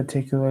not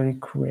particularly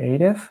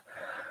creative.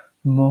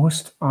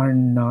 Most are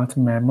not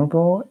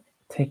memorable.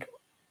 Take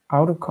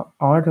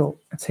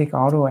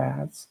auto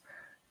ads.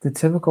 The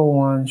typical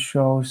one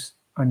shows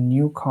a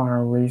new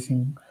car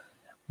racing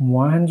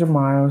 100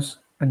 miles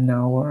an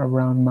hour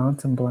around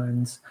mountain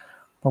blends,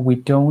 but we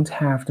don't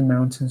have the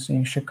mountains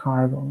in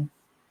Chicago.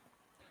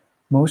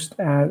 Most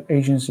ad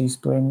agencies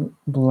blame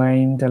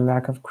the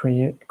lack of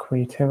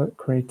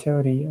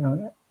creativity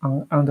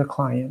on the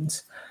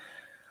clients.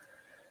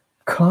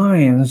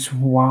 Clients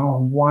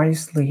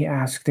wisely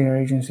ask their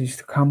agencies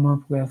to come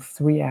up with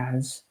 3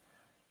 ads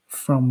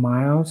from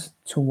mild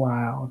to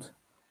wild.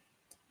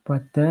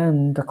 But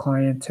then the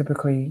client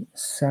typically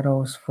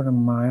settles for the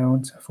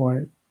mild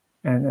for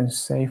and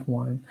safe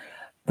one.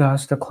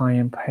 Thus, the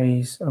client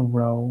plays a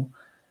role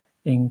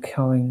in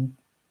killing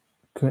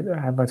good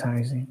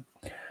advertising.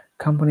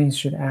 Companies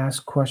should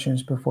ask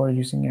questions before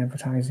using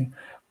advertising.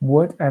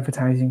 Would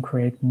advertising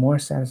create more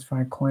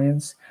satisfied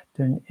clients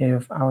than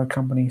if our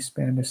company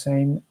spent the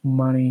same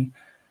money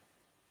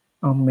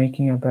on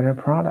making a better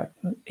product,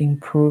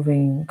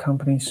 improving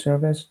company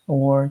service,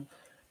 or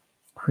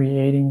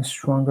creating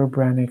stronger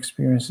brand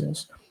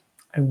experiences?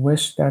 I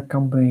wish that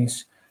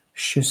companies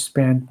should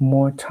spend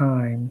more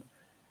time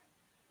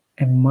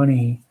and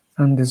money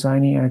on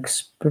designing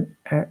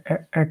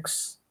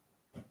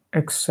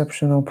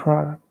exceptional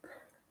product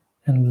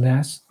and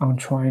less on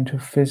trying to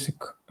phys-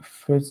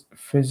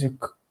 physic,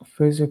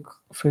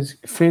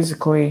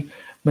 physically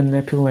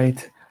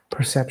manipulate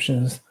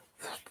perceptions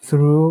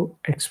through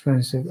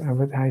expensive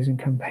advertising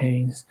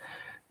campaigns.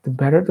 The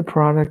better the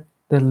product,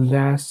 the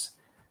less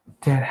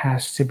that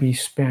has to be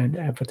spent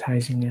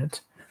advertising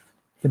it.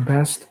 The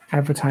best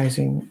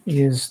advertising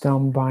is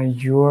done by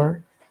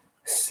your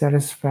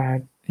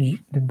satisfied. The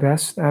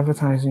best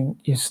advertising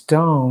is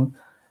done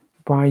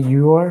by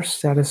your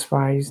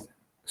satisfied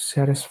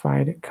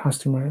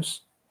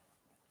customers.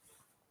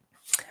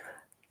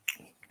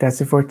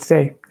 That's it for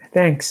today.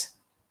 Thanks,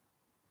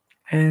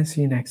 and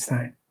see you next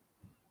time.